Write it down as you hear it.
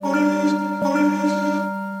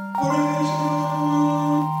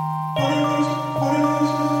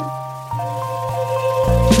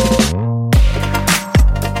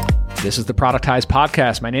This is the Productize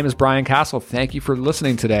Podcast. My name is Brian Castle. Thank you for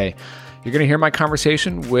listening today. You're going to hear my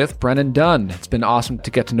conversation with Brennan Dunn. It's been awesome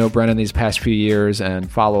to get to know Brennan these past few years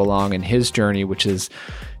and follow along in his journey, which is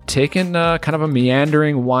taken kind of a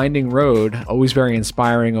meandering, winding road, always very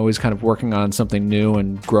inspiring, always kind of working on something new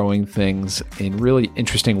and growing things in really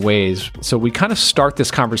interesting ways. So we kind of start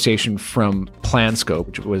this conversation from PlanScope,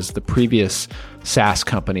 which was the previous SaaS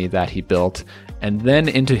company that he built, and then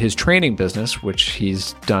into his training business, which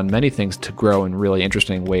he's done many things to grow in really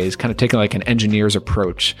interesting ways, kind of taking like an engineer's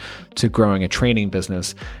approach to growing a training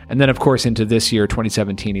business. And then, of course, into this year,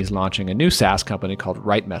 2017, he's launching a new SaaS company called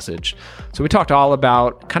RightMessage. So we talked all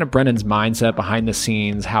about kind of Brennan's mindset behind the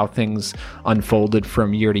scenes, how things unfolded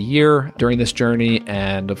from year to year during this journey,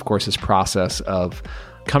 and of course, his process of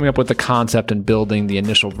coming up with the concept and building the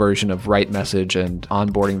initial version of RightMessage and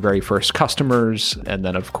onboarding very first customers, and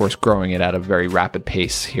then, of course, growing it at a very rapid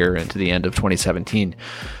pace here into the end of 2017.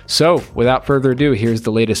 So without further ado, here's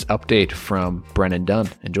the latest update from Brennan Dunn.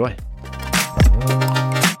 Enjoy.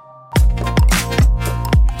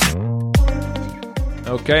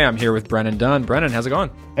 Okay, I'm here with Brennan Dunn. Brennan, how's it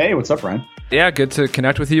going? Hey, what's up, Brian? Yeah, good to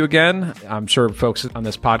connect with you again. I'm sure folks on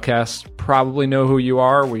this podcast probably know who you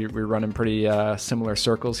are. We run in pretty similar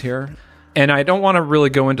circles here. And I don't want to really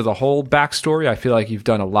go into the whole backstory. I feel like you've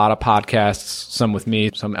done a lot of podcasts, some with me,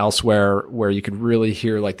 some elsewhere, where you could really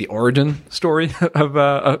hear like the origin story of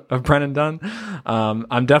Brennan Dunn.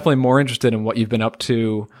 I'm definitely more interested in what you've been up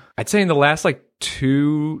to. I'd say in the last like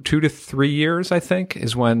two to 3 years, I think,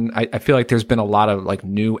 is when I feel like there's been a lot of like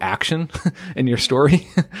new action in your story.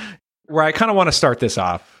 Where I kind of want to start this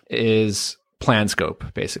off is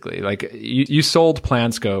PlanScope, basically. Like you sold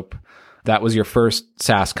PlanScope. That was your first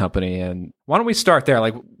SaaS company. And why don't we start there?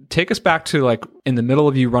 Like take us back to like in the middle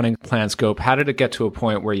of you running PlanScope. How did it get to a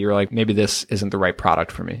point where you're like, maybe this isn't the right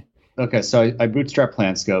product for me? Okay, so I bootstrapped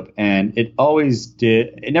PlanScope, and it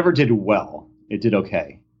never did well. It did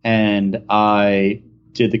okay. And I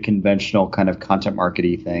did the conventional kind of content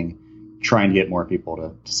marketing thing, trying to get more people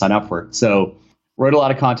to sign up for it. So wrote a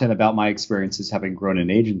lot of content about my experiences having grown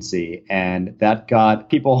an agency, and that got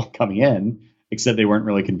people coming in, except they weren't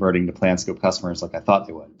really converting to PlanScope customers like I thought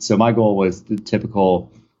they would. So my goal was the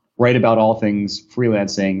typical write about all things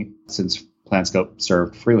freelancing, since PlanScope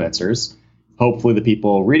served freelancers. Hopefully the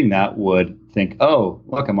people reading that would think, oh,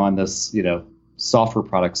 look, I'm on this, software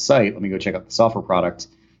product site. Let me go check out the software product,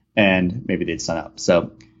 and maybe they'd sign up.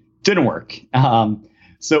 So didn't work.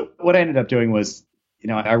 So what I ended up doing was,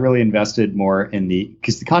 I really invested more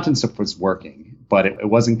because the content stuff was working, but it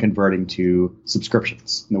wasn't converting to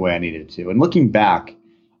subscriptions in the way I needed it to. And looking back,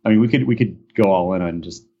 I mean, we could go all in on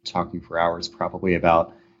just talking for hours probably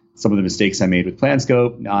about some of the mistakes I made with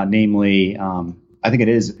PlanScope. Namely, I think it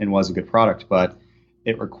is and was a good product, but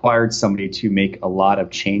it required somebody to make a lot of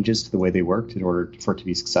changes to the way they worked in order for it to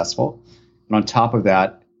be successful. And on top of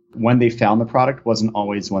that, when they found the product wasn't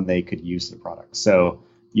always when they could use the product. So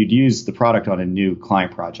you'd use the product on a new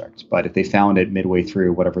client project, but if they found it midway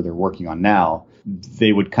through whatever they're working on now,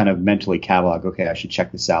 they would kind of mentally catalog, okay, I should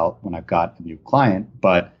check this out when I've got a new client,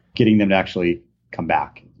 but getting them to actually come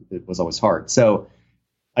back, it was always hard. So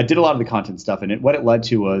I did a lot of the content stuff, and what it led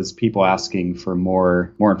to was people asking for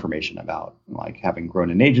more information about like having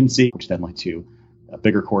grown an agency, which then led to a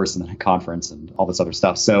bigger course and then a conference and all this other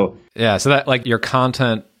stuff. So yeah, so that like your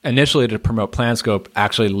content initially to promote PlanScope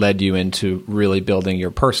actually led you into really building your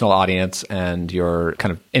personal audience and your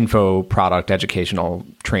kind of info product educational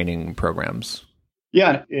training programs.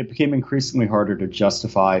 Yeah, it became increasingly harder to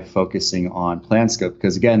justify focusing on PlanScope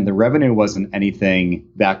because, again, the revenue wasn't anything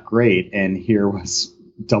that great. And here was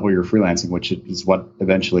double your freelancing, which is what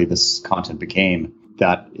eventually this content became.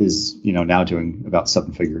 That is, now doing about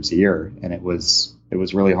 7 figures a year. And it was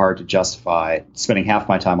really hard to justify spending half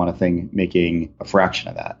my time on a thing making a fraction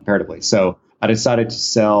of that comparatively. So I decided to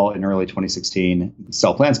sell in early 2016,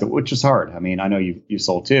 sell PlanScope, which is hard. I mean, I know you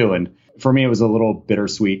sold too. And for me, it was a little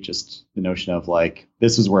bittersweet, just the notion of like,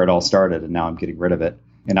 this is where it all started and now I'm getting rid of it.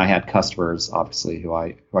 And I had customers, obviously, who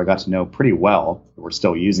I got to know pretty well, who were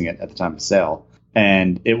still using it at the time of sale.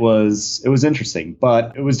 And it was interesting,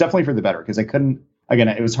 but it was definitely for the better because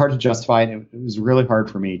it was hard to justify. And it was really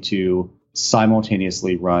hard for me to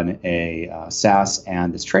simultaneously run a SaaS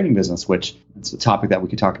and this training business, which it's a topic that we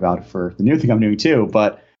could talk about for the new thing I'm doing too.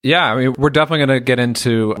 But yeah, I mean, we're definitely going to get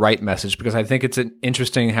into RightMessage because I think it's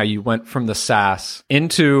interesting how you went from the SaaS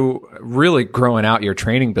into really growing out your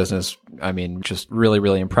training business. I mean, just really,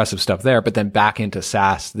 really impressive stuff there, but then back into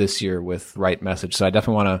SaaS this year with RightMessage. So I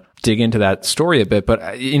definitely want to dig into that story a bit.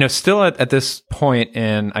 But, still at this point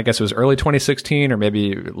in, I guess it was early 2016 or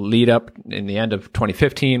maybe lead up in the end of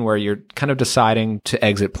 2015, where you're kind of deciding to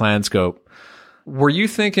exit PlanScope. Were you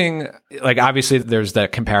thinking, like, obviously there's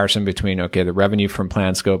that comparison between, okay, the revenue from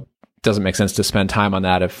PlanScope doesn't make sense to spend time on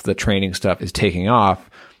that if the training stuff is taking off.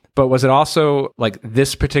 But was it also like,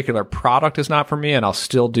 this particular product is not for me and I'll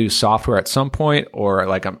still do software at some point, or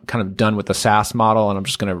like I'm kind of done with the SaaS model and I'm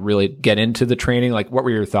just going to really get into the training? Like, what were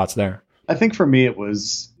your thoughts there? I think for me, it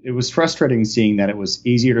was frustrating seeing that it was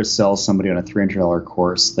easier to sell somebody on a $300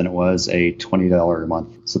 course than it was a $20 a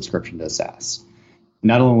month subscription to SaaS.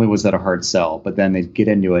 Not only was that a hard sell, but then they'd get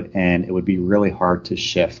into it and it would be really hard to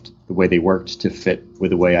shift the way they worked to fit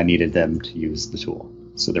with the way I needed them to use the tool.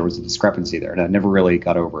 So there was a discrepancy there, and I never really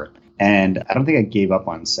got over it. And I don't think I gave up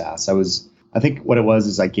on SaaS. I think what it was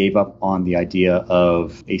is I gave up on the idea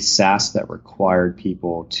of a SaaS that required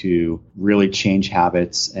people to really change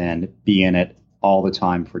habits and be in it all the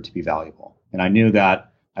time for it to be valuable. And I knew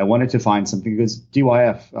that I wanted to find something, because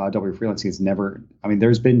DYF, W Freelancing, is never,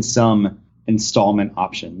 there's been some installment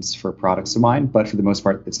options for products of mine, but for the most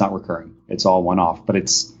part, it's not recurring. It's all one-off, but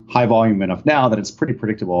it's high volume enough now that it's pretty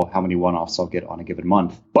predictable how many one-offs I'll get on a given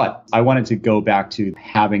month. But I wanted to go back to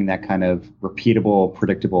having that kind of repeatable,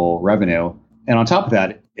 predictable revenue. And on top of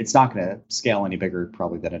that, it's not going to scale any bigger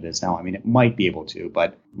probably than it is now. It might be able to,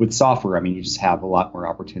 but with software, you just have a lot more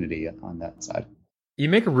opportunity on that side. You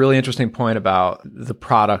make a really interesting point about the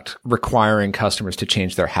product requiring customers to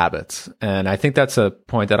change their habits. And I think that's a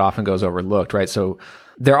point that often goes overlooked, right? So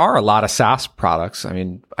there are a lot of SaaS products.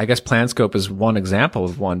 I guess PlanScope is one example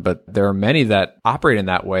of one, but there are many that operate in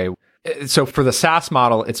that way. So for the SaaS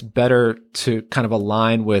model, it's better to kind of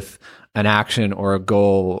align with an action or a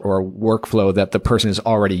goal or a workflow that the person is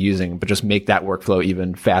already using, but just make that workflow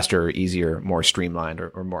even faster, easier, more streamlined,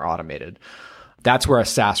 or more automated. That's where a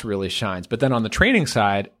SaaS really shines. But then on the training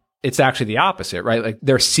side, it's actually the opposite, right? Like,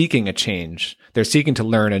 they're seeking a change. They're seeking to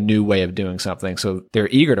learn a new way of doing something. So they're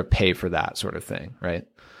eager to pay for that sort of thing, right?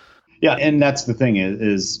 Yeah. And that's the thing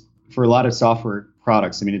is for a lot of software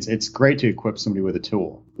products, it's great to equip somebody with a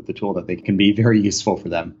tool that they can be very useful for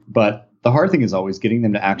them. But the hard thing is always getting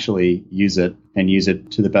them to actually use it and use it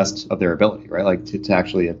to the best of their ability, right? Like to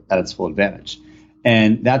actually at its full advantage.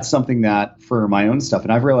 And that's something that for my own stuff,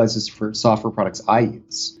 and I've realized this for software products I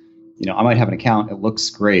use, I might have an account, it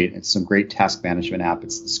looks great, it's some great task management app,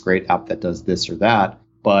 it's this great app that does this or that,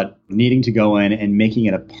 but needing to go in and making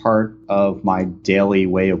it a part of my daily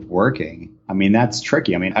way of working, that's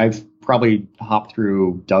tricky. I've probably hopped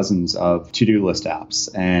through dozens of to-do list apps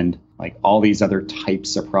and like all these other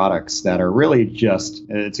types of products that are really just,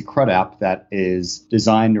 it's a CRUD app that is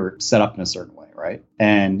designed or set up in a certain way. Right.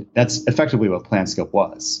 And that's effectively what PlanScope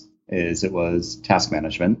was, it was task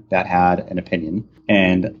management that had an opinion.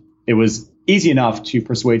 And it was easy enough to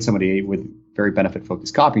persuade somebody with very benefit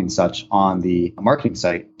focused copy and such on the marketing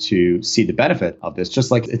site to see the benefit of this. Just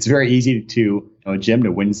like it's very easy to a gym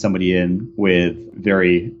to win somebody in with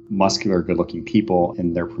very muscular, good looking people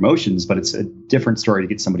in their promotions. But it's a different story to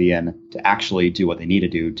get somebody in to actually do what they need to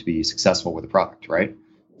do to be successful with the product. Right.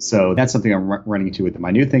 So that's something I'm running into with my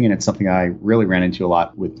new thing. And it's something I really ran into a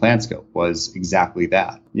lot with PlanScope was exactly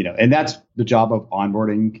that, and that's the job of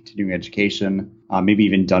onboarding, continuing education, maybe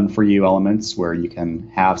even done for you elements where you can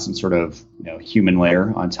have some sort of, human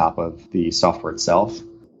layer on top of the software itself.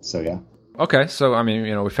 So, yeah. Okay. So,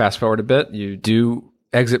 we fast forward a bit, you do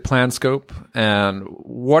exit PlanScope, and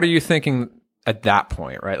what are you thinking at that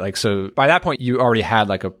point, right? Like, so by that point, you already had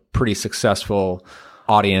like a pretty successful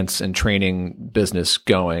audience and training business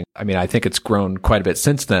going. I think it's grown quite a bit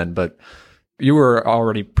since then, but you were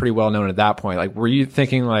already pretty well known at that point. Like, were you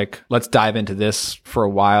thinking like, let's dive into this for a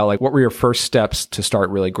while? Like, what were your first steps to start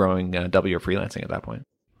really growing W Freelancing at that point?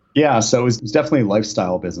 Yeah, so it was definitely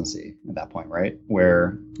lifestyle businessy at that point, right?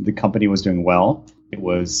 Where the company was doing well. It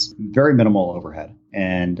was very minimal overhead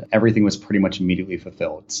and everything was pretty much immediately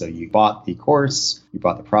fulfilled. So you bought the course, you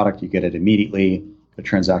bought the product, you get it immediately. The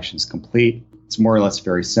transaction is complete. It's more or less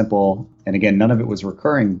very simple. And again, none of it was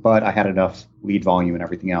recurring, but I had enough lead volume and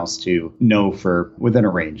everything else to know for within a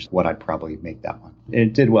range what I'd probably make that one.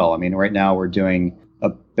 It did well. Right now we're doing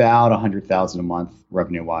about 100,000 a month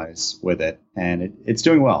revenue wise with it. And it's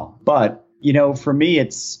doing well. But, for me,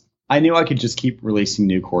 I knew I could just keep releasing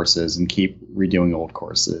new courses and keep redoing old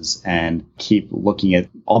courses and keep looking at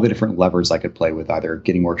all the different levers I could play with, either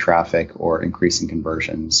getting more traffic or increasing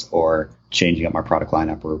conversions or changing up my product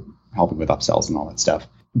lineup or helping with upsells and all that stuff.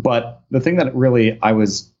 But the thing that really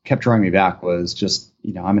kept drawing me back was just,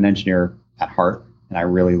 I'm an engineer at heart and I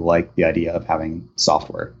really like the idea of having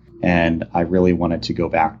software. And I really wanted to go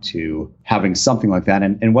back to having something like that.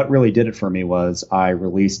 And what really did it for me was I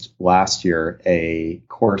released last year a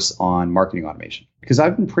course on marketing automation, because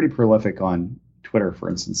I've been pretty prolific on Twitter, for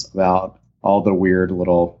instance, about all the weird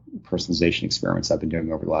little personalization experiments I've been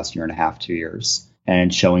doing over the last year and a half, 2 years,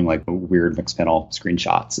 and showing like weird mixed panel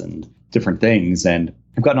screenshots and different things. And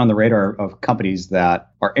I've gotten on the radar of companies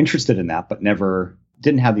that are interested in that, but never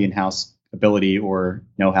didn't have the in-house ability or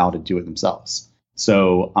know-how to do it themselves.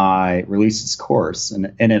 So I released this course,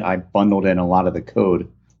 and in it, I bundled in a lot of the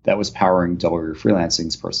code that was powering W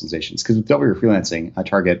Freelancing's personalizations. Because with W Freelancing, I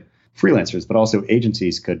target freelancers, but also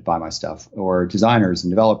agencies could buy my stuff, or designers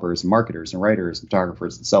and developers and marketers and writers and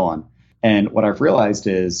photographers and so on. And what I've realized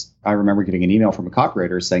is I remember getting an email from a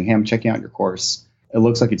copywriter saying, hey, I'm checking out your course. It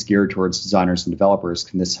looks like it's geared towards designers and developers.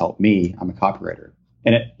 Can this help me? I'm a copywriter.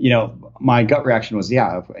 And my gut reaction was,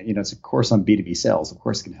 yeah, it's a course on B2B sales. Of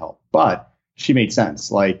course it can help. But she made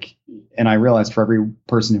sense. And I realized for every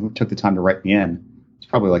person who took the time to write me in, it's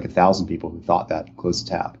probably like 1,000 people who thought that and closed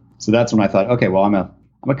the tab. So that's when I thought, okay, well, I'm a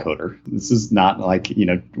coder. This is not like,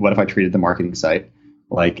 what if I treated the marketing site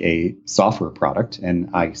like a software product? And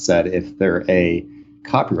I said, if they're a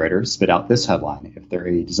copywriter, spit out this headline. If they're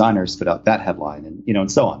a designer, spit out that headline,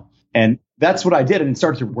 and so on. And that's what I did. And it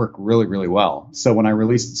started to work really, really well. So when I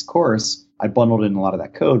released this course, I bundled in a lot of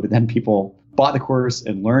that code, but then people bought the course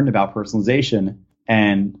and learned about personalization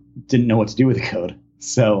and didn't know what to do with the code.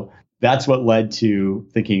 So that's what led to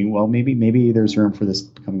thinking, well, maybe there's room for this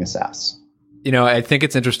becoming a SaaS. I think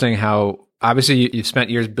it's interesting how obviously you've spent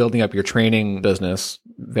years building up your training business,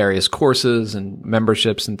 various courses and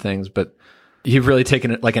memberships and things, but you've really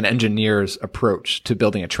taken it like an engineer's approach to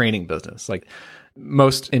building a training business. Like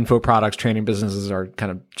most info products, training businesses are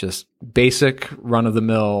kind of just basic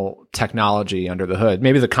run-of-the-mill technology under the hood.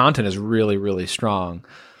 Maybe the content is really, really strong,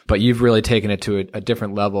 but you've really taken it to a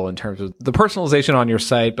different level in terms of the personalization on your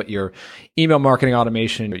site, but your email marketing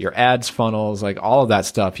automation, your ads funnels, like all of that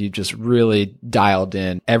stuff, you just really dialed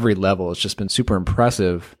in every level. It's just been super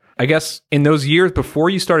impressive. I guess in those years before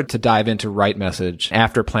you started to dive into RightMessage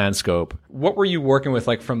after PlanScope, what were you working with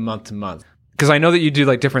like from month to month? Because I know that you do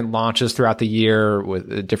like different launches throughout the year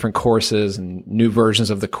with different courses and new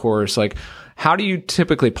versions of the course. Like, how do you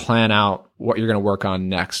typically plan out what you're going to work on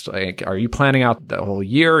next? Like, are you planning out the whole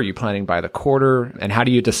year? Are you planning by the quarter? And how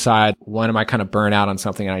do you decide when am I kind of burn out on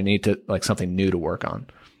something and I need to like something new to work on?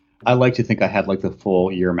 I like to think I had like the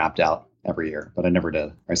full year mapped out every year, but I never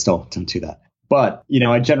did. I still don't do that. But,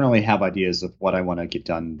 I generally have ideas of what I want to get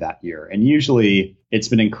done that year. And usually it's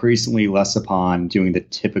been increasingly less upon doing the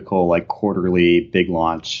typical like quarterly big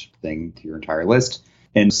launch thing to your entire list,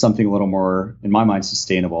 and something a little more, in my mind,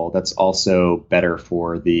 sustainable that's also better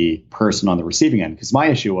for the person on the receiving end. Because my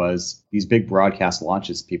issue was these big broadcast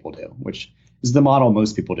launches people do, which is the model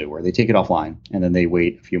most people do, where they take it offline and then they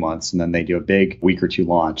wait a few months and then they do a big week or two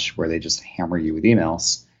launch where they just hammer you with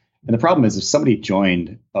emails. And the problem is if somebody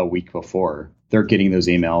joined a week before, they're getting those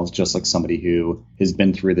emails just like somebody who has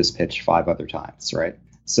been through this pitch 5 other times, right?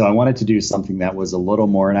 So I wanted to do something that was a little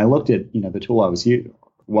more, and I looked at, the tool I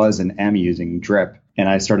was and am using, Drip, and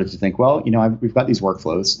I started to think, well, we've got these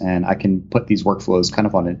workflows, and I can put these workflows kind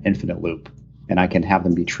of on an infinite loop, and I can have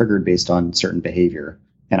them be triggered based on certain behavior.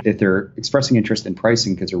 And if they're expressing interest in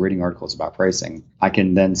pricing because they're reading articles about pricing, I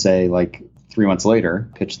can then say, like 3 months later,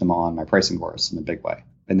 pitch them on my pricing course in a big way.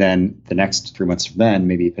 And then the next 3 months from then,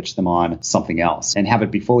 maybe pitch them on something else and have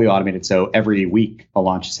it be fully automated. So every week a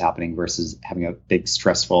launch is happening versus having a big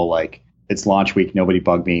stressful, like it's launch week, nobody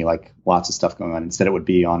bug me, like lots of stuff going on. Instead, it would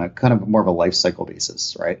be on a kind of more of a life cycle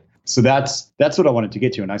basis, right? So that's what I wanted to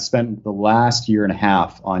get to. And I spent the last year and a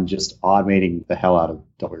half on just automating the hell out of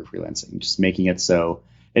W Freelancing, just making it so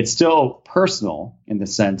it's still personal in the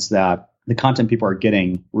sense that the content people are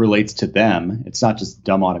getting relates to them. It's not just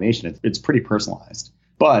dumb automation. It's pretty personalized.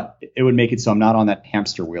 But it would make it so I'm not on that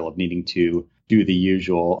hamster wheel of needing to do the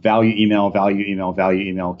usual value email,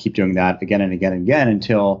 keep doing that again and again and again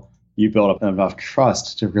until you build up enough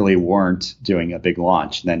trust to really warrant doing a big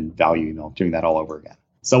launch, and then value email, doing that all over again.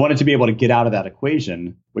 So I wanted to be able to get out of that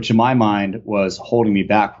equation, which in my mind was holding me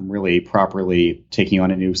back from really properly taking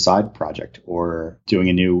on a new side project or doing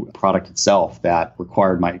a new product itself that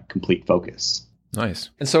required my complete focus. Nice.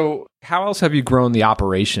 And so how else have you grown the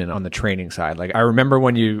operation on the training side? Like I remember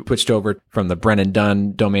when you switched over from the Brennan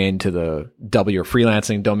Dunn domain to the W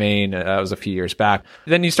Freelancing domain, that was a few years back.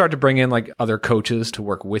 Then you started to bring in like other coaches to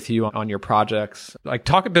work with you on your projects. Like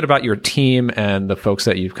talk a bit about your team and the folks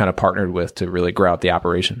that you've kind of partnered with to really grow out the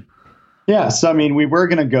operation. Yeah. So, I mean, we were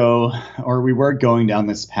going down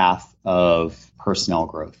this path of personnel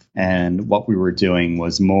growth. And what we were doing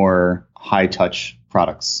was more high touch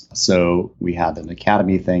products. So we had an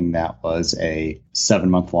academy thing that was a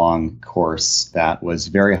 7-month long course that was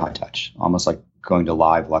very high touch, almost like going to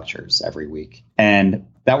live lectures every week. And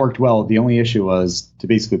that worked well. The only issue was to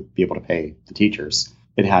basically be able to pay the teachers,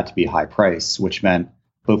 it had to be high price, which meant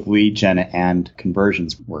both lead gen and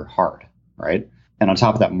conversions were hard, right? And on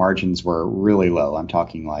top of that, margins were really low. I'm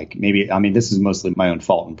talking like this is mostly my own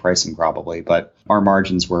fault in pricing probably, but our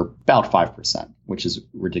margins were about 5%, which is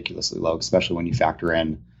ridiculously low, especially when you factor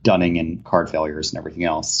in dunning and card failures and everything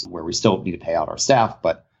else, where we still need to pay out our staff,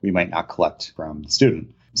 but we might not collect from the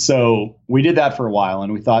student. So we did that for a while,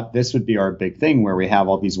 and we thought this would be our big thing where we have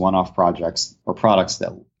all these one-off projects or products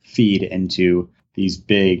that feed into these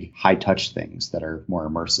big high-touch things that are more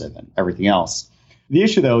immersive and everything else. The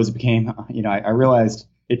issue, though, is it became, I realized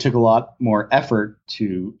it took a lot more effort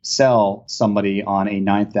to sell somebody on a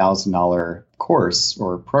 $9,000 course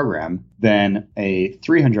or program than a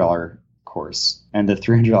 $300 course. And the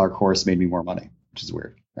 $300 course made me more money, which is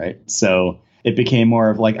weird, right? So it became more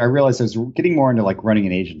of like, I realized I was getting more into like running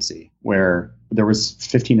an agency where there was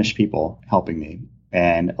 15-ish people helping me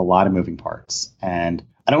and a lot of moving parts. And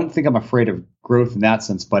I don't think I'm afraid of growth in that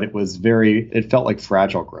sense, but it felt like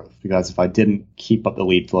fragile growth, because if I didn't keep up the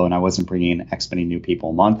lead flow and I wasn't bringing in X many new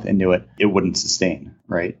people a month into it, it wouldn't sustain,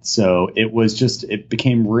 right? So it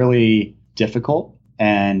became really difficult.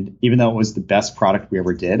 And even though it was the best product we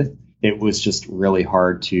ever did, it was just really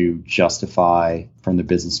hard to justify from the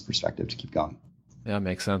business perspective to keep going. Yeah,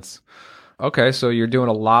 makes sense. Okay, so you're doing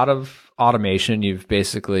a lot of automation. You've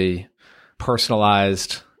basically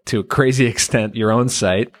personalized to a crazy extent your own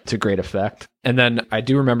site to great effect. And then I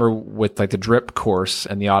do remember with like the drip course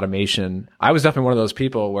and the automation, I was definitely one of those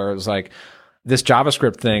people where it was like, this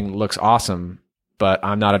JavaScript thing looks awesome, but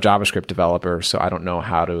I'm not a JavaScript developer, so I don't know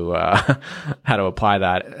how to how to apply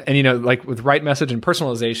that. And like with RightMessage and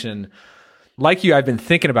personalization, like you, I've been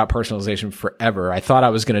thinking about personalization forever. I thought I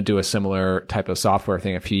was going to do a similar type of software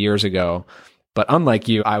thing a few years ago, but unlike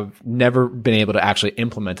you, I've never been able to actually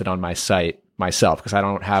implement it on my site myself because I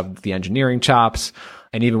don't have the engineering chops.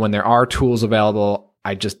 And even when there are tools available,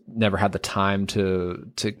 I just never had the time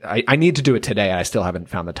I need to do it today. And I still haven't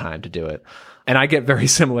found the time to do it. And I get very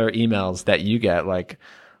similar emails that you get, like,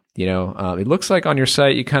 it looks like on your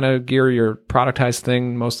site, you kind of gear your productized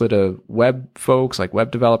thing mostly to web folks, like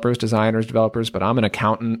web developers, designers, developers, but I'm an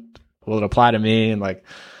accountant. Will it apply to me? And like,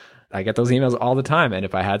 I get those emails all the time. And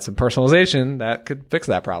if I had some personalization, that could fix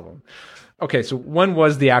that problem. Okay. So when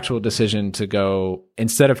was the actual decision to go,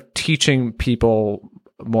 instead of teaching people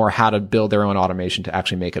more how to build their own automation, to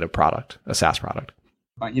actually make it a product, a SaaS product?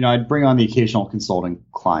 I'd bring on the occasional consulting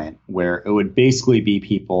client where it would basically be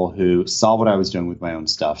people who saw what I was doing with my own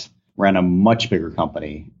stuff, ran a much bigger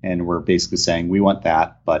company, and were basically saying, we want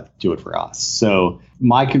that, but do it for us. So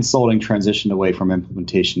my consulting transitioned away from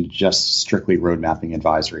implementation to just strictly road mapping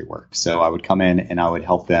advisory work. So I would come in and I would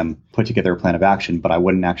help them put together a plan of action, but I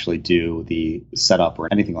wouldn't actually do the setup or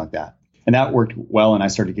anything like that. And that worked well, and I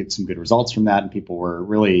started to get some good results from that. And people were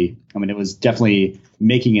really, it was definitely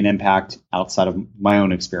making an impact outside of my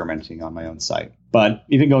own experimenting on my own site. But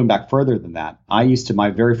even going back further than that,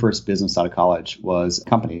 my very first business out of college was a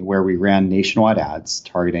company where we ran nationwide ads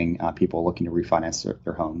targeting people looking to refinance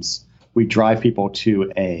their homes. We'd drive people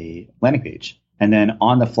to a landing page, and then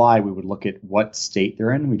on the fly, we would look at what state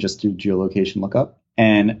they're in. We just do geolocation lookup.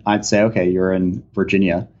 And I'd say, okay, you're in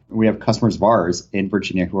Virginia. We have customers of ours in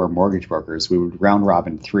Virginia who are mortgage brokers. We would round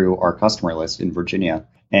robin through our customer list in Virginia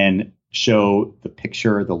and show the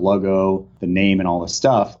picture, the logo, the name, and all the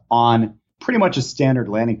stuff on pretty much a standard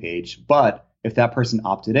landing page. But if that person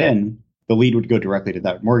opted in, the lead would go directly to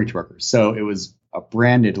that mortgage broker. So it was a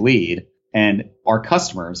branded lead, and our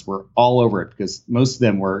customers were all over it because most of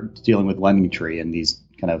them were dealing with LendingTree and these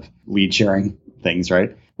kind of lead sharing things,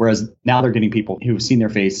 right? Whereas now they're getting people who've seen their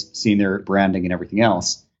face, seen their branding and everything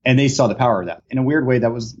else. And they saw the power of that. In a weird way,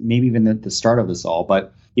 that was maybe even the start of this all.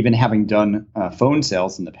 But even having done phone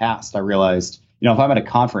sales in the past, I realized, if I'm at a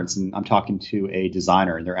conference and I'm talking to a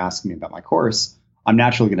designer and they're asking me about my course, I'm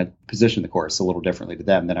naturally going to position the course a little differently to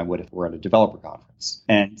them than I would if we're at a developer conference.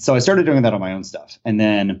 And so I started doing that on my own stuff. And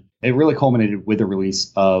then it really culminated with the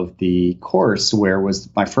release of the course, where it was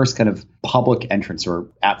my first kind of public entrance or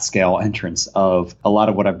at scale entrance of a lot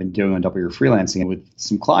of what I've been doing on W Freelancing with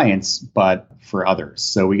some clients, but for others.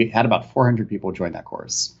 So we had about 400 people join that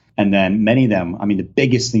course. And then many of them, the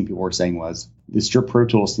biggest thing people were saying was, this Drip Pro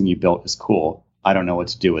Tools thing you built is cool. I don't know what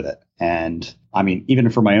to do with it. And even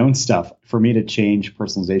for my own stuff, for me to change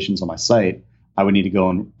personalizations on my site, I would need to go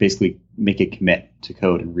and basically make a commit to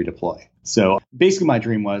code and redeploy. So basically my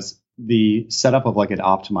dream was the setup of like an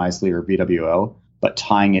optimized or VWO but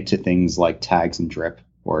tying it to things like tags and drip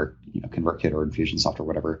or ConvertKit or Infusionsoft or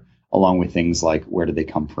whatever, along with things like where did they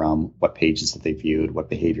come from, what pages that they viewed, what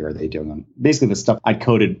behavior are they doing on basically the stuff I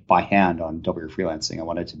coded by hand on W Freelancing. I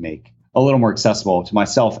wanted to make a little more accessible to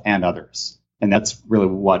myself and others. And that's really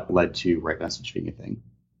what led to RightMessage being a thing.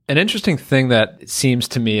 An interesting thing that seems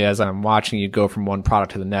to me as I'm watching you go from one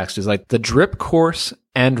product to the next is like the drip course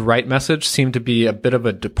and RightMessage seem to be a bit of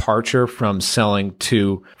a departure from selling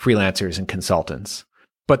to freelancers and consultants.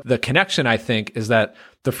 But the connection, I think, is that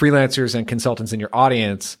the freelancers and consultants in your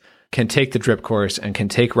audience can take the drip course and can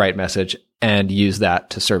take RightMessage and use that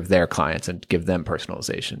to serve their clients and give them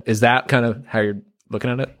personalization. Is that kind of how you're looking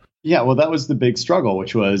at it? Yeah, well, that was the big struggle,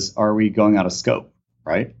 which was, are we going out of scope,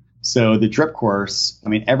 right? So the drip course,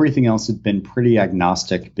 everything else had been pretty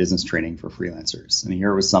agnostic business training for freelancers. And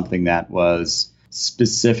here was something that was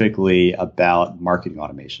specifically about marketing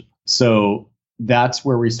automation. So that's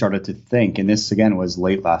where we started to think. And this, again, was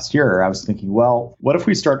late last year. I was thinking, well, what if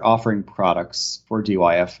we start offering products for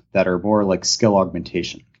DYF that are more like skill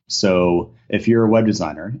augmentation? So if you're a web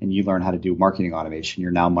designer and you learn how to do marketing automation,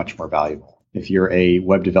 you're now much more valuable. If you're a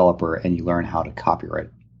web developer and you learn how to copyright,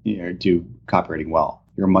 do copywriting well,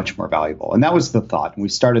 you're much more valuable. And that was the thought. And we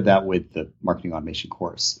started that with the marketing automation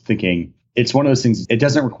course, thinking it's one of those things, it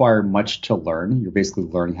doesn't require much to learn. You're basically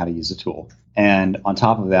learning how to use a tool. And on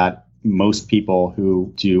top of that, most people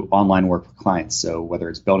who do online work for clients, so whether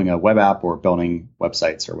it's building a web app or building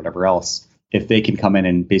websites or whatever else, if they can come in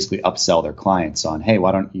and basically upsell their clients on, hey,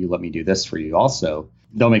 why don't you let me do this for you also?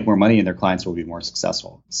 They'll make more money and their clients will be more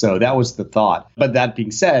successful. So that was the thought. But that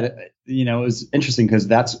being said, it was interesting because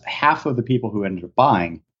that's half of the people who ended up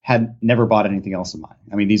buying had never bought anything else of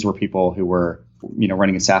mine. These were people who were,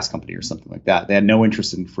 running a SaaS company or something like that. They had no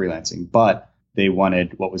interest in freelancing, but they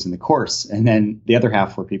wanted what was in the course. And then the other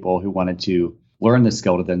half were people who wanted to learn the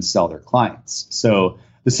skill to then sell their clients. So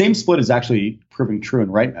the same split is actually proving true in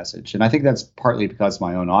RightMessage. And I think that's partly because of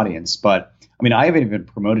my own audience. But I haven't even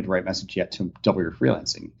promoted RightMessage yet to W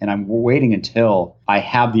Freelancing. And I'm waiting until I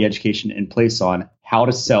have the education in place on how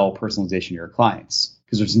to sell personalization to your clients.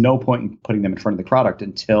 Because there's no point in putting them in front of the product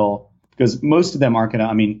because most of them aren't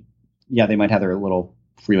going to, they might have their little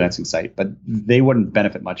freelancing site, but they wouldn't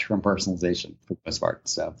benefit much from personalization for the most part.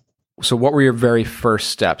 So what were your very first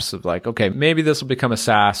steps of like, okay, maybe this will become a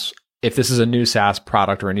SaaS. If this is a new SaaS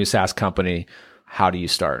product or a new SaaS company, how do you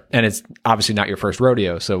start? And it's obviously not your first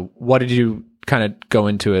rodeo. So what did you kind of go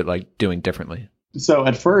into it like doing differently? So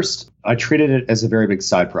at first, I treated it as a very big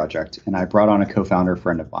side project, and I brought on a co-founder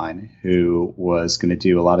friend of mine who was going to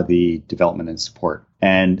do a lot of the development and support.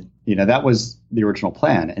 And that was the original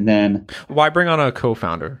plan. And then why bring on a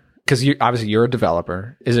co-founder? Because obviously you're a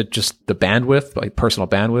developer. Is it just the bandwidth, like personal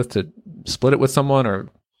bandwidth, to split it with someone, or?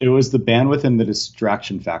 It was the bandwidth and the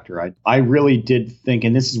distraction factor. I really did think,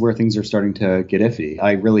 and this is where things are starting to get iffy,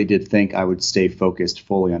 I really did think I would stay focused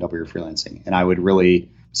fully on W Freelancing, and I would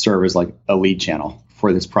really serve as like a lead channel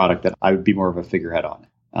for this product that I would be more of a figurehead on.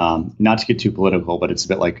 Not to get too political, but it's a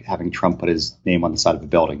bit like having Trump put his name on the side of a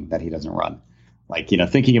building that he doesn't run. Like,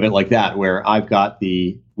 thinking of it like that, where I've got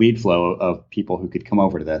the lead flow of people who could come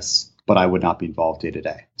over to this, but I would not be involved day to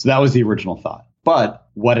day. So that was the original thought. But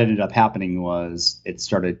what ended up happening was it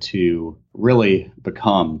started to really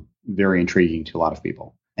become very intriguing to a lot of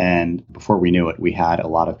people. And before we knew it, we had a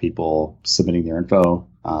lot of people submitting their info.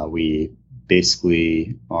 We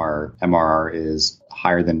basically, our MRR is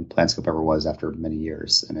higher than PlanScope ever was after many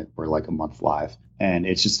years. And we're like a month live. And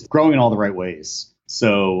it's just growing in all the right ways.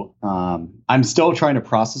 So I'm still trying to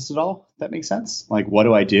process it all. If that makes sense. Like, what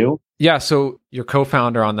do I do? Yeah. So your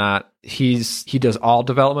co-founder on that, he does all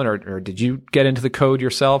development, or did you get into the code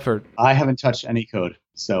yourself? Or I haven't touched any code.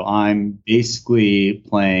 So I'm basically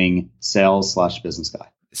playing sales/business guy.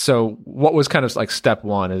 So what was kind of like step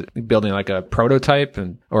one? Is building like a prototype,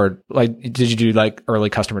 or like, did you do like early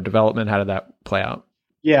customer development? How did that play out?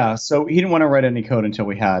 Yeah. So he didn't want to write any code until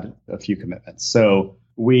we had a few commitments. So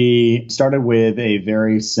we started with a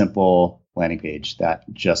very simple landing page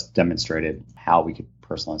that just demonstrated how we could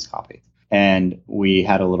personalize copy. And we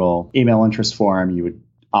had a little email interest form. You would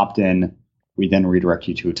opt in. We then redirect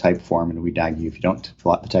you to a type form, and we tag you if you don't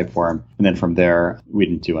fill out the type form. And then from there, we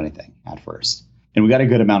didn't do anything at first. And we got a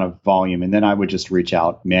good amount of volume. And then I would just reach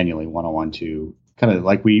out manually one-on-one to kind of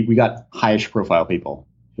like we got high-ish profile people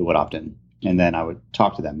who would opt in. And then I would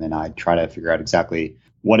talk to them and I'd try to figure out exactly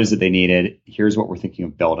what is it they needed. Here's what we're thinking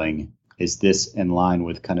of building. Is this in line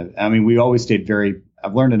with we always stayed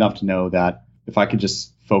I've learned enough to know that if I could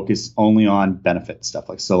just focus only on benefit stuff,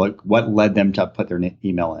 like what led them to put their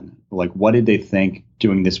email in? Like, what did they think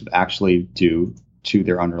doing this would actually do to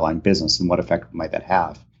their underlying business, and what effect might that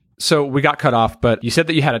have? So we got cut off, but you said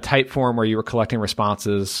that you had a type form where you were collecting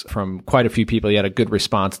responses from quite a few people. You had a good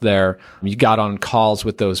response there. You got on calls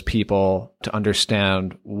with those people to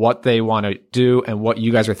understand what they want to do and what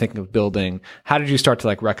you guys are thinking of building. How did you start to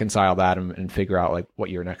like reconcile that and figure out like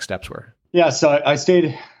what your next steps were? Yeah, so I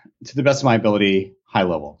stayed to the best of my ability high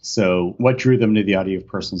level. So what drew them to the idea of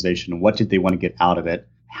personalization? What did they want to get out of it?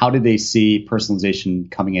 How did they see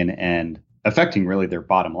personalization coming in and affecting really their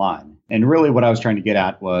bottom line? And really what I was trying to get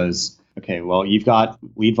at was, okay, well, you've got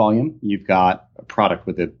lead volume, you've got a product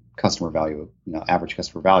with a customer value, average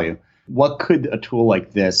customer value. What could a tool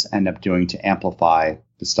like this end up doing to amplify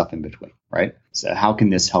the stuff in between, right? So how can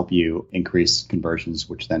this help you increase conversions,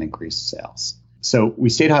 which then increase sales? So we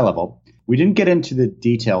stayed high level. We didn't get into the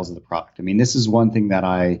details of the product. I mean, this is one thing that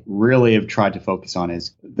I really have tried to focus on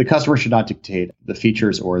is the customer should not dictate the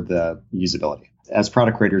features or the usability. As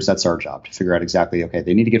product creators, that's our job to figure out exactly, okay,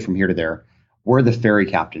 they need to get from here to there. We're the ferry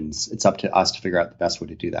captains. It's up to us to figure out the best way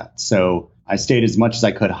to do that. So I stayed as much as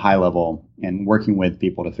I could high level and working with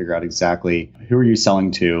people to figure out exactly who are you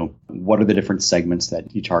selling to? What are the different segments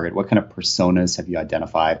that you target? What kind of personas have you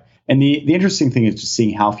identified? And the interesting thing is just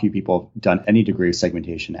seeing how few people have done any degree of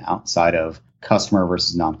segmentation outside of customer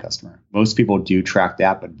versus non-customer. Most people do track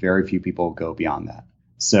that, but very few people go beyond that.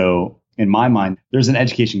 So in my mind, there's an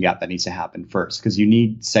education gap that needs to happen first because you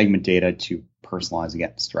need segment data to personalize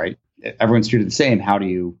against, right? Everyone's treated the same. How do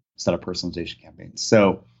you set up personalization campaigns?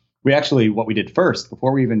 So what we did first,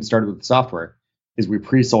 before we even started with the software, is we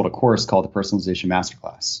pre-sold a course called the Personalization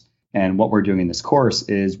Masterclass. And what we're doing in this course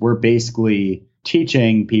is we're basically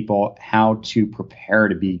teaching people how to prepare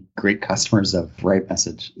to be great customers of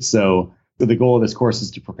RightMessage. So the goal of this course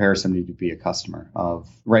is to prepare somebody to be a customer of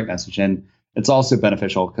RightMessage. And it's also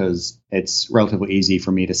beneficial because it's relatively easy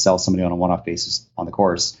for me to sell somebody on a one-off basis on the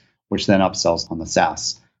course, which then upsells on the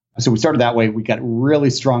SaaS. So we started that way. We got really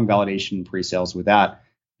strong validation pre-sales with that.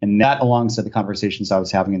 And that, alongside the conversations I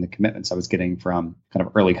was having and the commitments I was getting from kind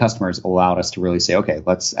of early customers, allowed us to really say, okay,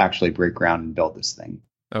 let's actually break ground and build this thing.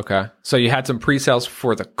 Okay. So you had some pre-sales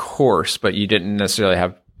for the course, but you didn't necessarily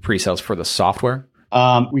have pre-sales for the software?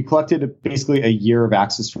 We collected basically a year of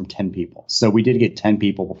access from 10 people. So we did get 10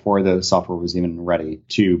 people before the software was even ready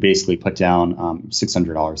to basically put down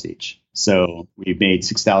 $600 each. So we made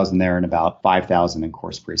 $6,000 there and about $5,000 in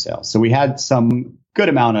course pre-sales. So we had some good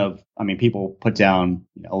amount of, people put down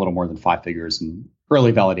a little more than 5 figures in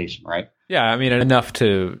early validation, right? Yeah, enough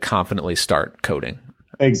to confidently start coding.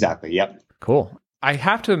 Exactly. Yep. Cool. I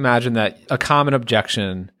have to imagine that a common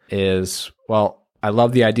objection is, well, I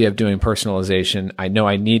love the idea of doing personalization. I know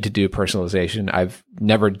I need to do personalization. I've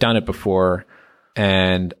never done it before,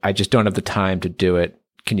 and I just don't have the time to do it.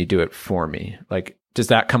 Can you do it for me? Like, does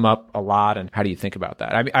that come up a lot? And how do you think about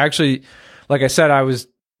that? I actually, like I said, I was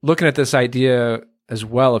looking at this idea as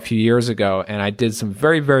well a few years ago, and I did some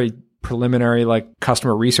very, very preliminary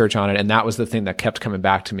customer research on it. And that was the thing that kept coming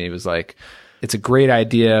back to me. It was like, it's a great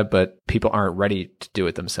idea, but people aren't ready to do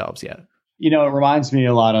it themselves yet. It reminds me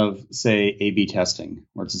a lot of, say, A/B testing,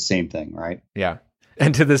 where it's the same thing, right? Yeah.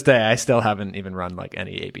 And to this day, I still haven't even run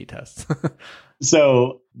any A/B tests.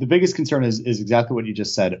 So the biggest concern is exactly what you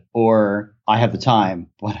just said, or I have the time,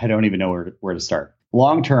 but I don't even know where to start.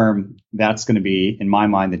 Long term, that's going to be, in my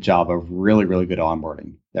mind, the job of really, really good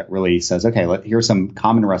onboarding that really says, okay, here's some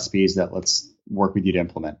common recipes that let's work with you to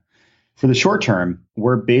implement. For the short term,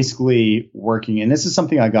 we're basically working, and this is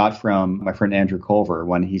something I got from my friend Andrew Culver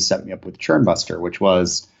when he set me up with Churnbuster,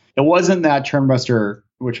 it wasn't that Churnbuster,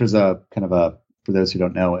 which was a kind of a, for those who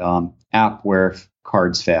don't know, app where if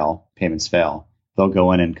cards fail, payments fail, they'll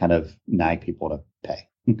go in and kind of nag people to pay.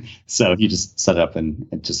 So you just set it up and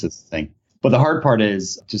it just is a thing. But the hard part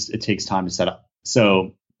is just it takes time to set up.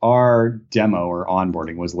 So our demo or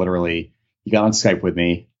onboarding was literally, you got on Skype with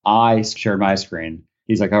me, I shared my screen.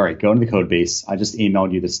 He's like, all right, go into the code base. I just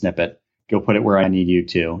emailed you the snippet. Go put it where I need you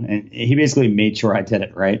to. And he basically made sure I did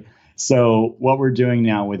it, right? So what we're doing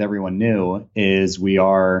now with everyone new is we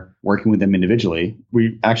are working with them individually.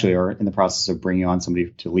 We actually are in the process of bringing on somebody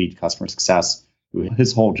to lead customer success, who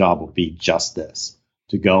his whole job will be just this,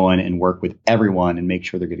 to go in and work with everyone and make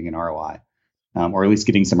sure they're getting an ROI, or at least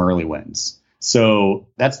getting some early wins. So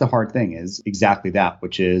that's the hard thing, is exactly that,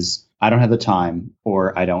 which is I don't have the time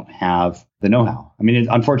or I don't have the know-how.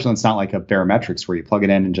 Unfortunately, it's not like a barometrics where you plug it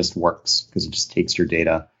in and just works, because it just takes your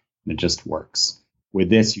data and it just works. With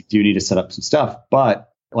this, you do need to set up some stuff.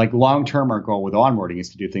 But long-term, our goal with onboarding is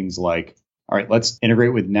to do things like, all right, let's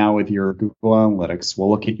integrate with your Google Analytics. We'll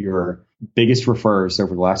look at your biggest referrers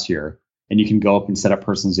over the last year, and you can go up and set up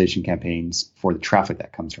personalization campaigns for the traffic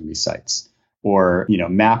that comes from these sites. Or,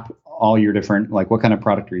 map all your different, what kind of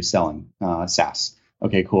product are you selling? SaaS.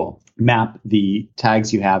 Okay, cool. Map the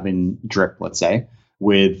tags you have in Drip, let's say,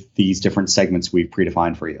 with these different segments we've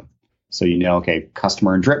predefined for you. So okay,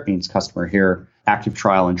 customer in Drip means customer here. Active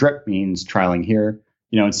trial in Drip means trialing here,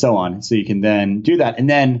 and so on. So you can then do that. And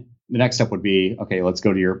then the next step would be, okay, let's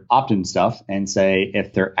go to your opt-in stuff and say,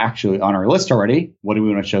 if they're actually on our list already, what do we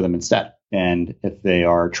want to show them instead? And if they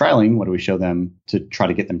are trialing, what do we show them to try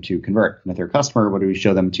to get them to convert? And if they're a customer, what do we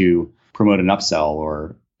show them to promote an upsell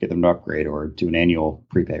or get them to upgrade or do an annual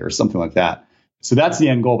prepay or something like that? So that's the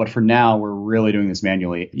end goal. But for now, we're really doing this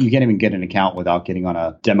manually. You can't even get an account without getting on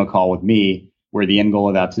a demo call with me, where the end goal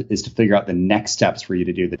of that is to figure out the next steps for you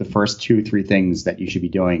to do, the first 2-3 things that you should be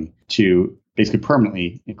doing to basically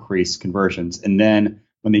permanently increase conversions. And then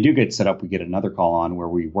when they do get set up, we get another call on where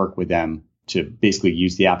we work with them to basically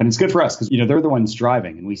use the app. And it's good for us because, they're the ones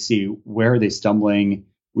driving and we see where are they stumbling.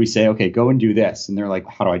 We say, okay, go and do this. And they're like,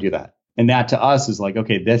 how do I do that? And that to us is like,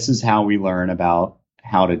 okay, this is how we learn about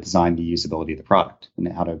how to design the usability of the product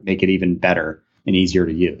and how to make it even better and easier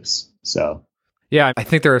to use. So yeah, I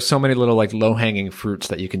think there are so many little like low-hanging fruits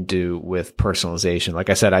that you can do with personalization. Like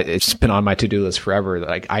I said, it's been on my to-do list forever.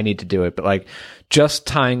 Like I need to do it, but like just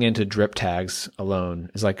tying into Drip tags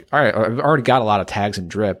alone is like, all right, I've already got a lot of tags in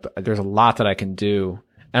Drip. There's a lot that I can do,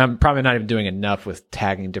 and I'm probably not even doing enough with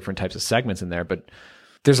tagging different types of segments in there. But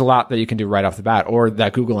there's a lot that you can do right off the bat, or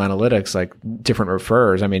that Google Analytics, like different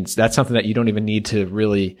referrers. I mean, that's something that you don't even need to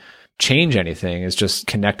really change anything. It's just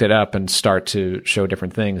connect it up and start to show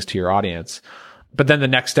different things to your audience. But then the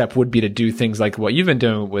next step would be to do things like what you've been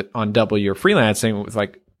doing on Double Your Freelancing, with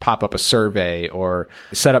like pop up a survey or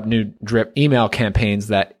set up new Drip email campaigns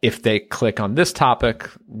that if they click on this topic,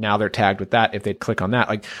 now they're tagged with that. If they click on that,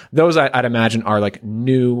 like those I'd imagine are like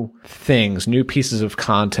new things, new pieces of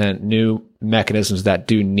content, new mechanisms that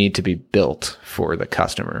do need to be built for the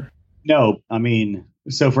customer. No, I mean,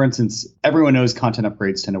 so for instance, everyone knows content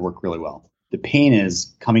upgrades tend to work really well. The pain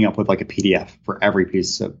is coming up with like a PDF for every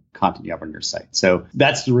piece of content you have on your site. So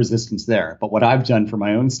that's the resistance there. But what I've done for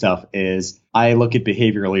my own stuff is I look at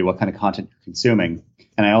behaviorally what kind of content you're consuming.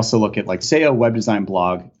 And I also look at, like, say a web design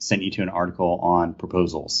blog sent you to an article on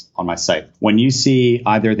proposals on my site. When you see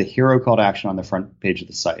either the hero call to action on the front page of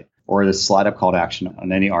the site or the slide up call to action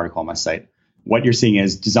on any article on my site, what you're seeing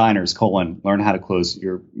is designers, learn how to close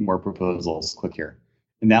your more proposals, click here.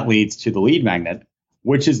 And that leads to the lead magnet,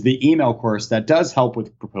 which is the email course that does help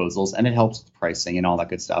with proposals and it helps with pricing and all that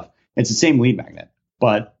good stuff. It's the same lead magnet,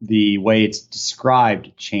 but the way it's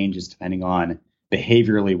described changes depending on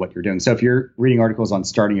behaviorally what you're doing. So if you're reading articles on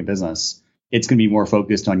starting a business, it's going to be more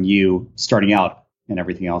focused on you starting out and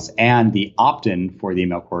everything else. And the opt-in for the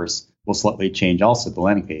email course will slightly change also the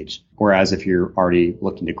landing page. Whereas if you're already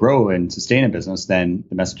looking to grow and sustain a business, then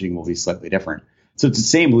the messaging will be slightly different. So it's the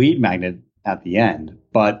same lead magnet at the end,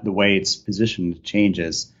 but the way it's positioned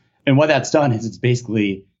changes. And what that's done is it's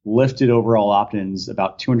basically lifted overall opt-ins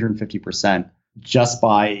about 250% just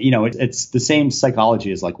by, it's the same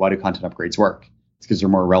psychology as like, why do content upgrades work? It's because they're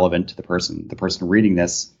more relevant to the person. The person reading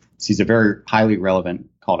this sees a very highly relevant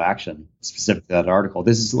call to action specific to that article.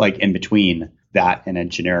 This is like in between that and a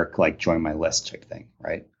generic, like, join my list type thing,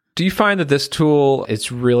 right? Do you find that this tool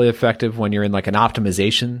is really effective when you're in like an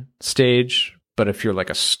optimization stage? But if you're like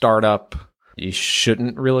a startup, you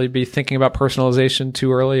shouldn't really be thinking about personalization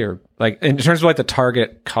too early, or like in terms of like the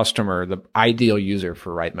target customer, the ideal user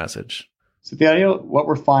for RightMessage? So the ideal, what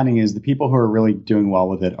we're finding is the people who are really doing well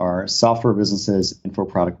with it are software businesses, info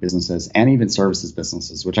product businesses, and even services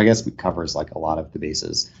businesses, which I guess covers like a lot of the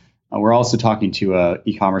bases. We're also talking to a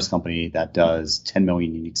e-commerce company that does 10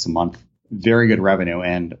 million uniques a month, very good revenue.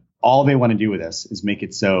 And all they want to do with this is make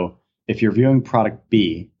it so if you're viewing product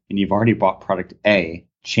B and you've already bought product A,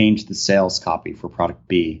 change the sales copy for product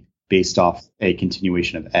B based off a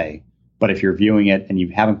continuation of A. But if you're viewing it and you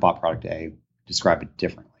haven't bought product A, describe it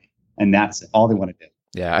differently. And that's all they want to do.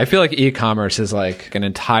 Yeah, I feel like e-commerce is like an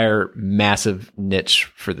entire massive niche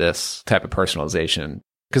for this type of personalization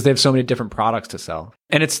because they have so many different products to sell.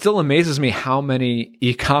 And it still amazes me how many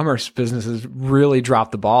e-commerce businesses really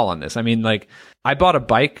drop the ball on this. I mean, like, I bought a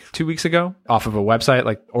bike 2 weeks ago off of a website,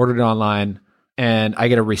 like ordered it online, and I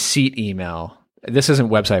get a receipt email. This isn't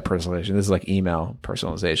website personalization. This is like email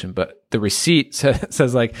personalization. But the receipt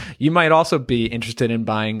says like, you might also be interested in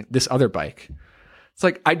buying this other bike. It's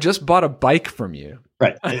like, I just bought a bike from you.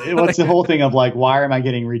 Right. What's the whole thing of like, why am I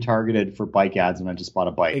getting retargeted for bike ads when I just bought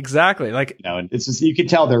a bike? Exactly. Like, and it's just, you can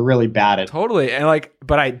tell they're really bad at it. Totally. And like,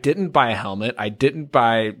 but I didn't buy a helmet. I didn't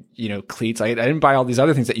buy, cleats. I didn't buy all these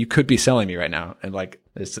other things that you could be selling me right now. And like,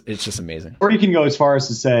 it's just amazing. Or you can go as far as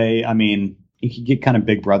to say, I mean, it can get kind of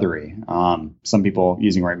big brothery. Some people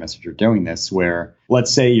using RightMessage are doing this where,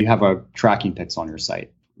 let's say you have a tracking pixel on your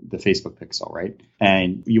site, the Facebook pixel, right?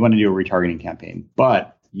 And you want to do a retargeting campaign,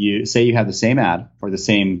 but you say you have the same ad or the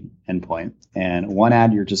same endpoint, and one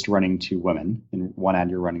ad you're just running to women and one ad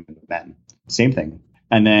you're running to men. Same thing.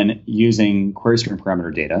 And then using query string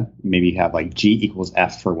parameter data, maybe you have like G equals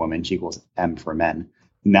F for women, G equals M for men.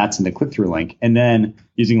 And that's in the click-through link. And then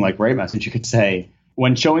using like RightMessage, you could say,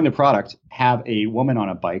 when showing the product, have a woman on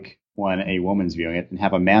a bike when a woman's viewing it, and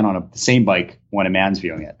have a man on the same bike when a man's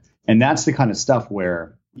viewing it. And that's the kind of stuff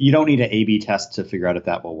where you don't need an A/B test to figure out if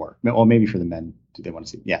that will work. Well, maybe for the men, do they want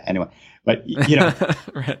to see? Yeah, anyway. But,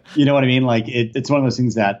 Right. You know what I mean? Like it's one of those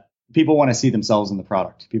things that people want to see themselves in the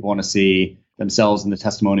product. People want to see themselves in the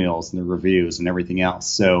testimonials and the reviews and everything else.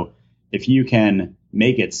 So if you can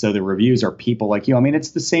make it so the reviews are people like you, I mean,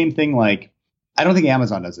 it's the same thing. Like, I don't think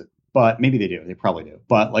Amazon does it, but maybe they do. They probably do.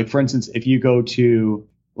 But like, for instance, if you go to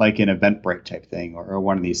like an Eventbrite type thing or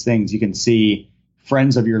one of these things, you can see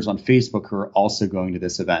friends of yours on Facebook who are also going to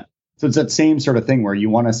this event. So it's that same sort of thing where you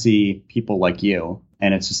want to see people like you.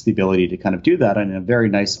 And it's just the ability to kind of do that in a very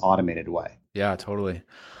nice automated way. Yeah, totally.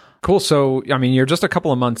 Cool. So, I mean, you're just a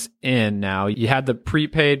couple of months in now. You had the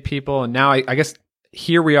prepaid people, and now I guess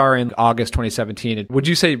here we are in August 2017. Would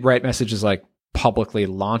you say RightMessage is like publicly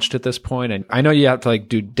launched at this point? And I know you have to like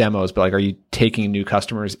do demos, but like, are you taking new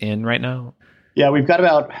customers in right now? Yeah, we've got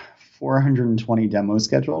about 420 demos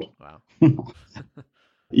scheduled. Wow.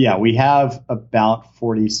 Yeah, we have about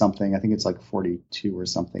 40 something. I think it's like 42 or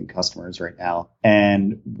something customers right now.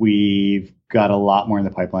 And we've got a lot more in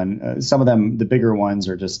the pipeline. Some of them, the bigger ones,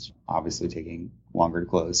 are just obviously taking longer to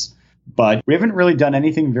close. But we haven't really done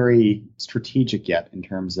anything very strategic yet in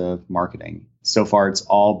terms of marketing. So far, it's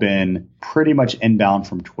all been pretty much inbound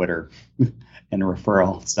from Twitter and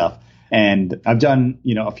referral stuff. And I've done,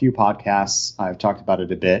 a few podcasts. I've talked about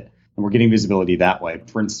it a bit. And we're getting visibility that way.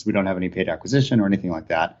 For instance, we don't have any paid acquisition or anything like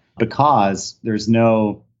that because there's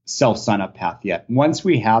no self-sign-up path yet. Once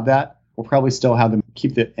we have that, we'll probably still have them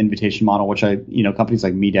keep the invitation model, which companies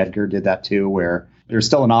like Meet Edgar did that too, where there's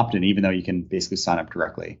still an opt-in, even though you can basically sign up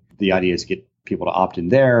directly. The idea is to get people to opt in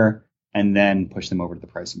there and then push them over to the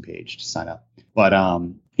pricing page to sign up. But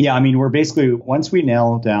we're basically, once we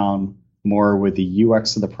nail down more with the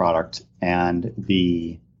UX of the product and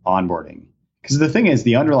the onboarding, because the thing is,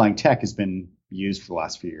 the underlying tech has been used for the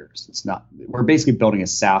last few years. We're basically building a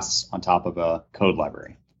SaaS on top of a code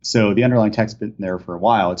library. So the underlying tech's been there for a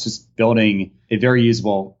while. It's just building a very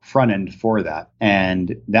usable front end for that.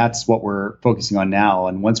 And that's what we're focusing on now.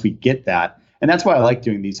 And once we get that, and that's why I like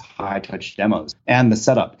doing these high touch demos and the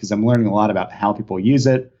setup, because I'm learning a lot about how people use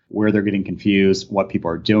it, where they're getting confused, what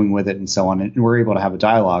people are doing with it, and so on. And we're able to have a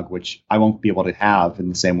dialogue, which I won't be able to have in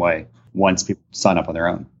the same way once people sign up on their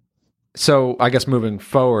own. So I guess moving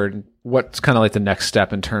forward, what's kind of like the next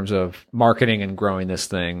step in terms of marketing and growing this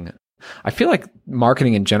thing? I feel like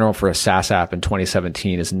marketing in general for a SaaS app in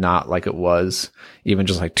 2017 is not like it was even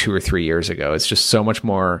just like 2 or 3 years ago. It's just so much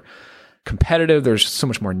more competitive. There's so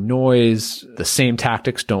much more noise. The same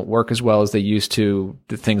tactics don't work as well as they used to.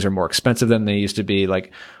 The things are more expensive than they used to be.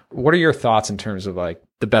 Like, what are your thoughts in terms of like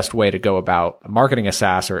the best way to go about marketing a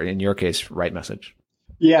SaaS, or in your case, RightMessage?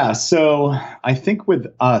 Yeah, so I think with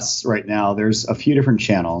us right now, there's a few different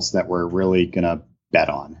channels that we're really going to bet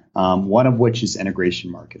on. One of which is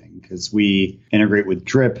integration marketing, because we integrate with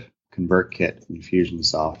Drip, ConvertKit,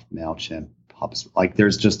 Infusionsoft, MailChimp, HubSpot. Like,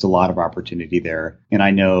 there's just a lot of opportunity there. And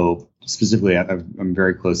I know specifically I'm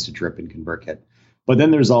very close to Drip and ConvertKit. But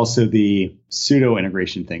then there's also the pseudo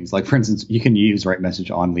integration things. Like, for instance, you can use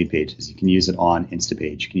RightMessage on lead pages. You can use it on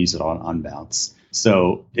Instapage. You can use it on Unbounce.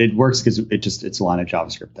 So it works because it's a line of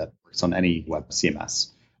JavaScript that works on any web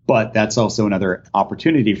CMS. But that's also another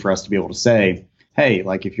opportunity for us to be able to say, hey,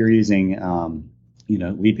 like if you're using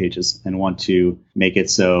lead pages and want to make it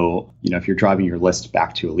so, if you're driving your list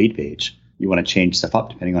back to a lead page, you want to change stuff up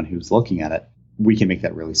depending on who's looking at it, we can make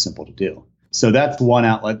that really simple to do. So that's one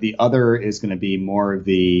outlet. The other is going to be more of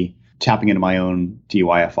the tapping into my own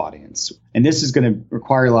DYF audience. And this is going to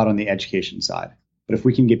require a lot on the education side. But if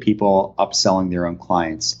we can get people upselling their own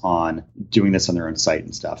clients on doing this on their own site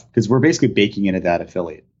and stuff, because we're basically baking into that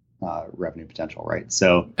affiliate revenue potential, right?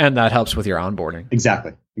 And that helps with your onboarding.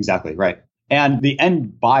 Exactly, right. And the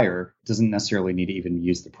end buyer doesn't necessarily need to even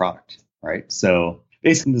use the product, right? So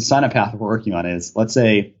basically the sign-up path we're working on is, let's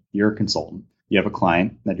say you're a consultant, you have a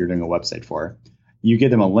client that you're doing a website for, you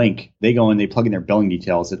give them a link, they go in, they plug in their billing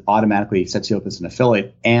details, it automatically sets you up as an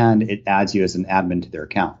affiliate, and it adds you as an admin to their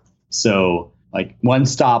account. So like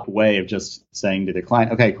one-stop way of just saying to the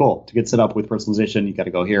client, okay, cool. To get set up with personalization, you got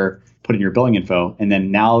to go here, put in your billing info, and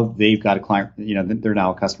then now they've got a client, they're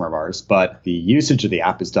now a customer of ours, but the usage of the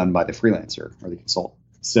app is done by the freelancer or the consultant.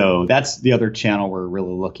 So that's the other channel we're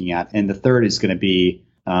really looking at. And the third is going to be,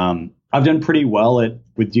 I've done pretty well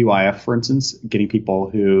with DYF, for instance, getting people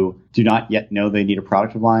who do not yet know they need a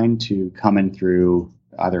product line to come in through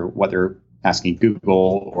either what they're asking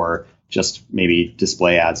Google or just maybe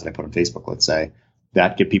display ads that I put on Facebook, let's say,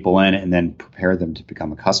 that get people in and then prepare them to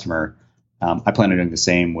become a customer. I plan on doing the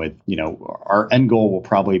same with, our end goal will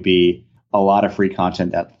probably be a lot of free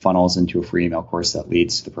content that funnels into a free email course that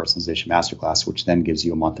leads to the personalization masterclass, which then gives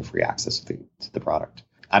you a month of free access to the product.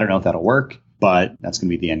 I don't know if that'll work, but that's going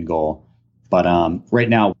to be the end goal. But right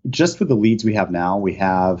now, just with the leads we have now,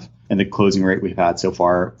 and the closing rate we've had so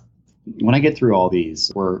far, when I get through all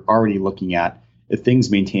these, we're already looking at if things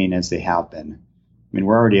maintain as they have been. I mean,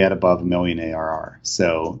 we're already at above $1 million ARR.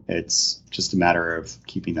 So it's just a matter of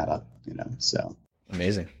keeping that up, so.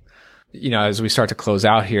 Amazing. As we start to close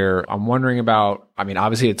out here, I'm wondering about,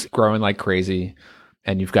 obviously it's growing like crazy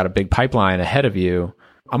and you've got a big pipeline ahead of you.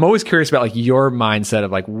 I'm always curious about like your mindset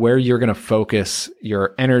of like where you're going to focus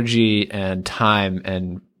your energy and time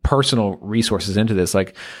and personal resources into this.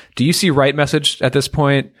 Like, do you see RightMessage at this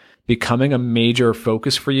point becoming a major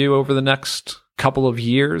focus for you over the next couple of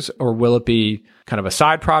years, or will it be kind of a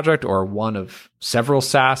side project or one of several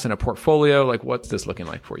SaaS in a portfolio? Like, what's this looking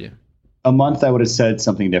like for you? A month, I would have said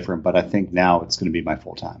something different, but I think now it's going to be my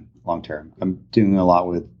full-time, long-term. I'm doing a lot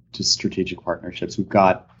with just strategic partnerships.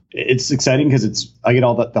 It's exciting because I get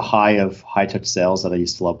all the high-touch sales that I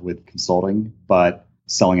used to love with consulting, but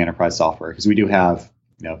selling enterprise software, because we do have,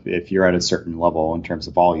 if you're at a certain level in terms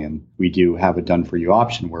of volume, we do have a done for you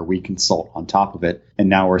option where we consult on top of it. And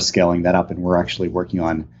now we're scaling that up, and we're actually working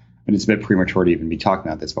on, and it's a bit premature to even be talking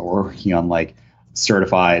about this, but we're working on like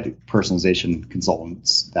certified personalization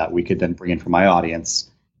consultants that we could then bring in from my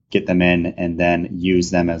audience, get them in, and then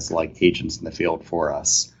use them as like agents in the field for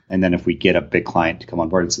us. And then if we get a big client to come on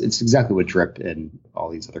board, it's exactly what Drip and all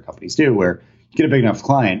these other companies do, where you get a big enough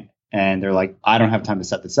client and they're like, I don't have time to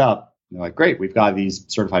set this up. And they're like, great, we've got these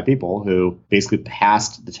certified people who basically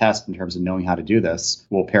passed the test in terms of knowing how to do this.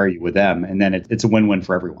 We'll pair you with them. And then it's a win-win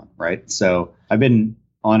for everyone, right? So I've been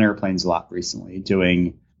on airplanes a lot recently,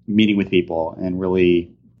 meeting with people and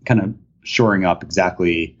really kind of shoring up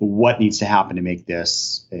exactly what needs to happen to make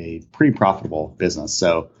this a pretty profitable business.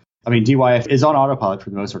 So, DYF is on autopilot for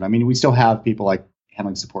the most part. We still have people like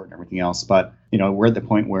handling support and everything else, but, we're at the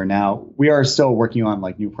point where now we are still working on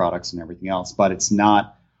like new products and everything else, but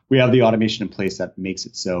we have the automation in place that makes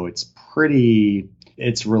it so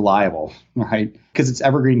it's reliable, right? Because it's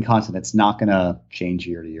evergreen content. It's not going to change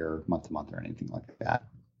year to year, month to month or anything like that.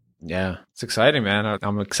 Yeah, it's exciting, man.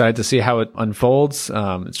 I'm excited to see how it unfolds.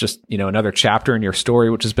 It's just, another chapter in your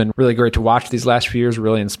story, which has been really great to watch these last few years,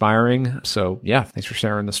 really inspiring. So yeah, thanks for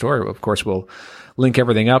sharing the story. Of course, we'll link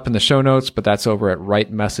everything up in the show notes, but that's over at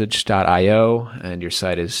rightmessage.io, and your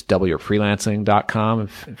site is doubleyourfreelancing.com.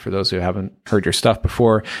 For those who haven't heard your stuff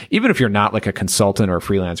before, even if you're not like a consultant or a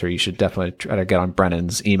freelancer, you should definitely try to get on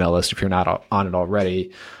Brennan's email list if you're not on it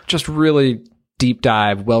already. Just really deep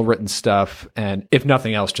dive, well-written stuff. And if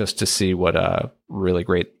nothing else, just to see what a really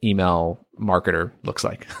great email marketer looks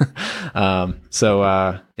like. Well,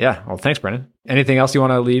 thanks, Brennan. Anything else you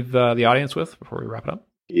want to leave the audience with before we wrap it up?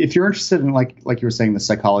 If you're interested in, like you were saying, the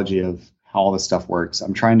psychology of how all this stuff works,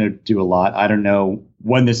 I'm trying to do a lot. I don't know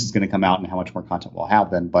when this is going to come out and how much more content we'll have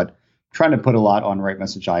then, but I'm trying to put a lot on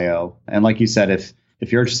RightMessage.io. And like you said, if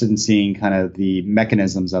you're interested in seeing kind of the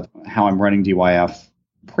mechanisms of how I'm running DYF,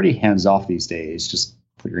 pretty hands off these days. Just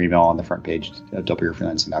put your email on the front page at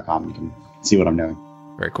doubleyourfreelancing.com. You can see what I'm doing.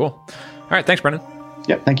 Very cool. All right. Thanks, Brennan.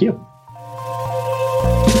 Yeah. Thank you.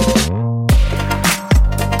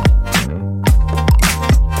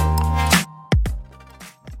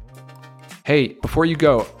 Hey, before you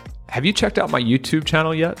go, have you checked out my YouTube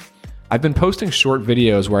channel yet? I've been posting short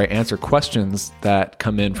videos where I answer questions that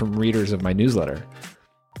come in from readers of my newsletter.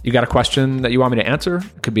 You got a question that you want me to answer?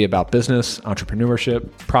 It could be about business, entrepreneurship,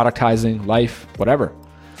 productizing, life, whatever.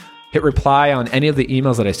 Hit reply on any of the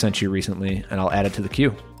emails that I sent you recently, and I'll add it to the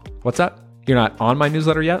queue. What's that? You're not on my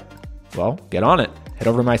newsletter yet? Well, get on it. Head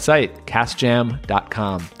over to my site,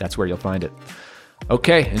 castjam.com. That's where you'll find it.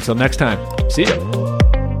 Okay, until next time. See ya.